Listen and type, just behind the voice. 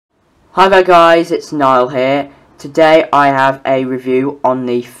Hi there guys, it's Niall here. Today I have a review on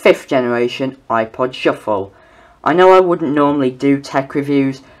the 5th generation Ipod Shuffle. I know I wouldn't normally do tech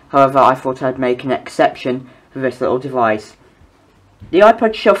reviews, however I thought I'd make an exception for this little device. The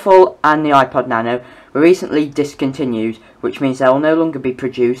Ipod Shuffle and the iPod Nano were recently discontinued, which means they will no longer be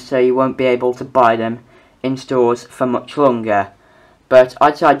produced, so you won't be able to buy them in stores for much longer. But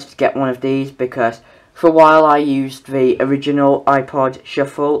I decided to get one of these because for a while I used the original Ipod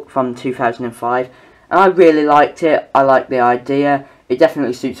Shuffle from 2005 and I really liked it. I liked the idea. It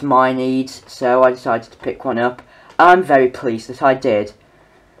definitely suits my needs, so I decided to pick one up. I'm very pleased that I did.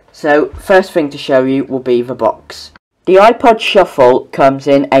 So first thing to show you will be the box. The Ipod Shuffle comes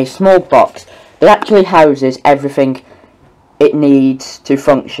in a small box that actually houses everything it needs to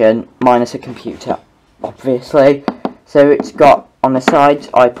function, minus a computer, obviously. So it's got on the sides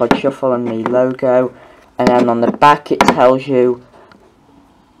Ipod Shuffle and the logo, and then on the back it tells you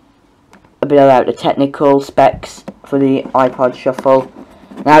a bit about the technical specs for the Ipod Shuffle.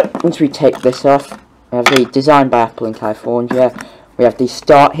 Now, once we take this off, we have the Designed by Apple in California. We have the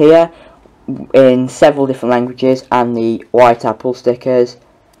Start here in several different languages and the white Apple stickers.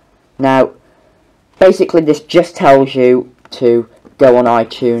 Now, basically this just tells you to go on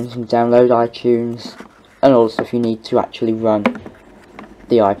iTunes and download iTunes and all the stuff you need to actually run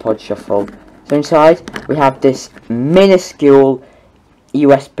the Ipod Shuffle. So inside we have this minuscule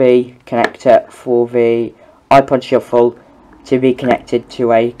USB connector for the Ipod Shuffle to be connected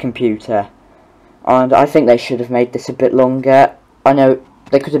to a computer, and I think they should have made this a bit longer. I know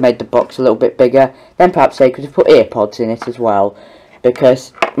they could have made the box a little bit bigger, then perhaps they could have put earpods in it as well,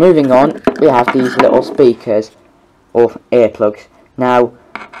 because moving on we have these little speakers or earplugs. Now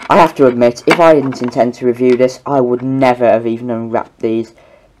I have to admit, if I didn't intend to review this, I would never have even unwrapped these.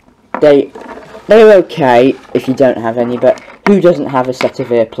 They're okay if you don't have any, but who doesn't have a set of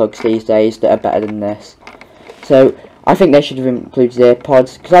earplugs these days that are better than this? So I think they should have included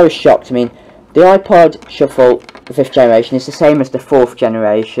earpods, because I was shocked. I mean, the Ipod Shuffle, the 5th generation, is the same as the 4th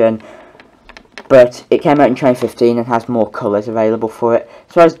generation, but it came out in 2015 and has more colours available for it.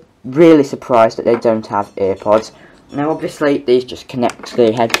 So I was really surprised that they don't have earpods. Now obviously these just connect to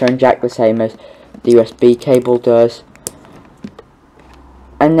the headphone jack the same as the USB cable does.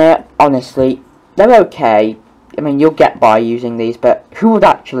 And they're okay. I mean, you'll get by using these, but who would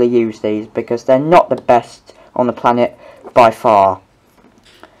actually use these? Because they're not the best on the planet by far.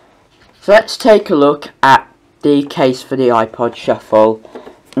 So let's take a look at the case for the Ipod Shuffle.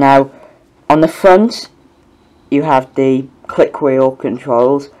 Now, on the front, you have the click wheel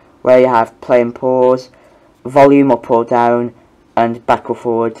controls, where you have play and pause, volume up or down, and back or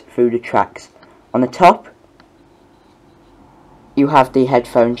forward through the tracks. On the top, you have the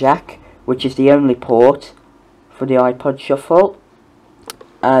headphone jack, which is the only port for the Ipod Shuffle,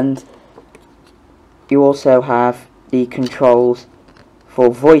 and you also have the controls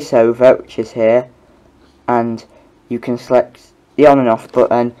for voiceover, which is here, and you can select the on and off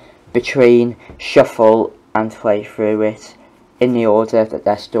button between shuffle and play through it in the order that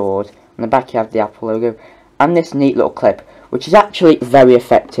they're stored. On the back you have the Apple logo and this neat little clip, which is actually very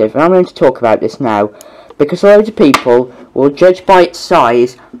effective, and I'm going to talk about this now because loads of people will judge by its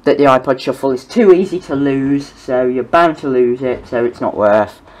size that the Ipod Shuffle is too easy to lose, so you're bound to lose it, so it's not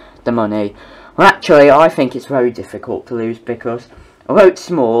worth the money. Well, actually I think it's very difficult to lose, because although it's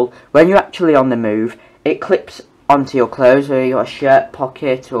small, when you're actually on the move, it clips onto your clothes, whether you've got a shirt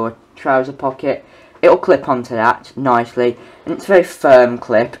pocket or a trouser pocket. It'll clip onto that nicely, and it's a very firm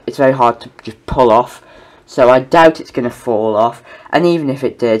clip. It's very hard to just pull off, so I doubt it's going to fall off. And even if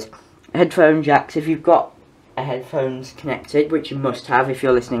it did, headphone jacks, if you've got a headphones connected, which you must have if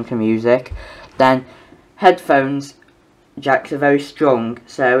you're listening to music, then headphones jacks are very strong,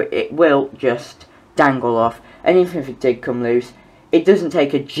 so it will just dangle off. And even if it did come loose, it doesn't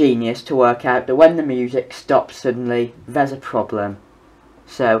take a genius to work out that when the music stops suddenly, there's a problem.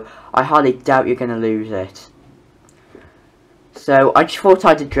 So I highly doubt you're going to lose it. So I just thought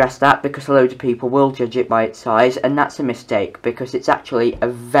I'd address that, because a load of people will judge it by its size, and that's a mistake, because it's actually a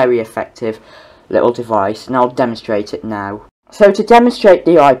very effective little device, and I'll demonstrate it now. So to demonstrate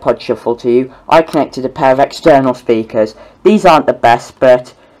the Ipod Shuffle to you, I connected a pair of external speakers. These aren't the best,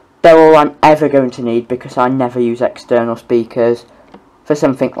 but they're all I'm ever going to need, because I never use external speakers for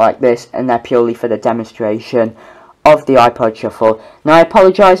something like this, and they're purely for the demonstration of the Ipod Shuffle. Now I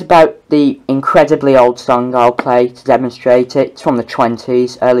apologise about the incredibly old song I'll play to demonstrate it. It's from the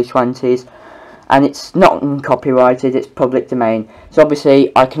 20s, early 20s, and it's not copyrighted, it's public domain. So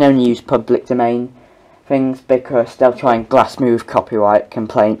obviously I can only use public domain things, because they'll try and glass move copyright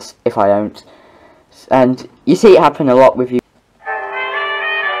complaints if I don't. And you see it happen a lot with you.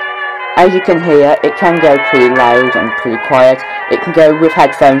 As you can hear, it can go pretty loud and pretty quiet. It can go with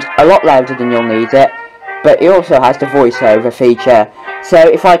headphones a lot louder than you'll need it, but it also has the voiceover feature. So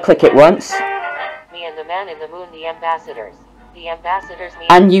if I click it once, Me and the Man in the Moon, the ambassadors. The ambassadors.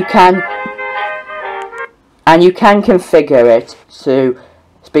 And you can configure it to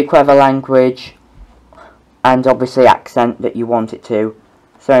speak whatever language and obviously accent that you want it to.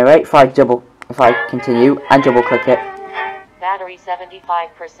 So anyway, if I continue and double click it, Battery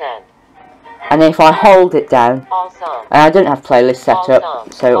 75%. and if I hold it down, All songs. and I don't have playlist set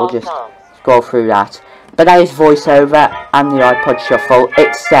up, so it'll just scroll through that. But that is voiceover and the iPod Shuffle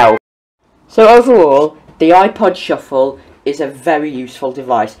itself. So overall, the iPod Shuffle is a very useful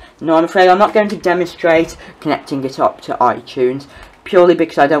device. Now I'm afraid I'm not going to demonstrate connecting it up to iTunes, purely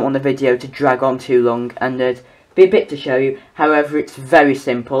because I don't want the video to drag on too long and there'd be a bit to show you. However, it's very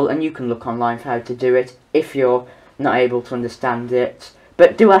simple and you can look online for how to do it if you're not able to understand it.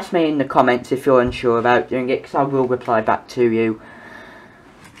 But do ask me in the comments if you're unsure about doing it, because I will reply back to you.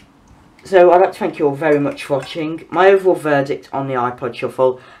 So I'd like to thank you all very much for watching. My overall verdict on the iPod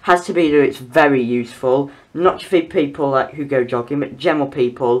Shuffle has to be that it's very useful, not just for people who go jogging, but general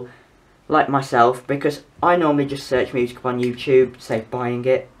people like myself, because I normally just search music on YouTube, say buying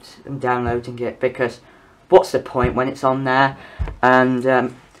it and downloading it, because what's the point when it's on there?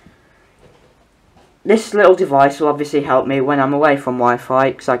 And this little device will obviously help me when I'm away from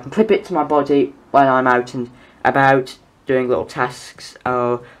Wi-Fi, because I can clip it to my body when I'm out and about doing little tasks,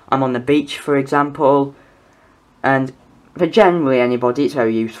 or I'm on the beach for example. And for generally anybody it's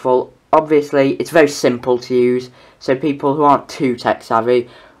very useful. Obviously it's very simple to use, so people who aren't too tech savvy,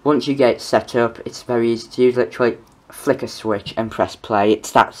 once you get it set up it's very easy to use. Literally flick a switch and press play,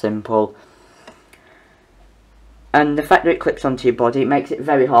 it's that simple. And the fact that it clips onto your body makes it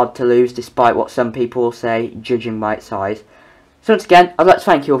very hard to lose, despite what some people will say, judging by its size. So once again, I'd like to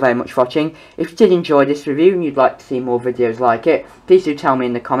thank you all very much for watching. If you did enjoy this review and you'd like to see more videos like it, please do tell me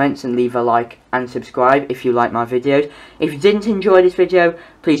in the comments and leave a like and subscribe if you like my videos. If you didn't enjoy this video,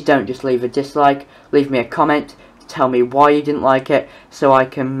 please don't just leave a dislike, leave me a comment, tell me why you didn't like it, so I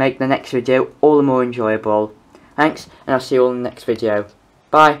can make the next video all the more enjoyable. Thanks, and I'll see you all in the next video.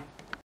 Bye.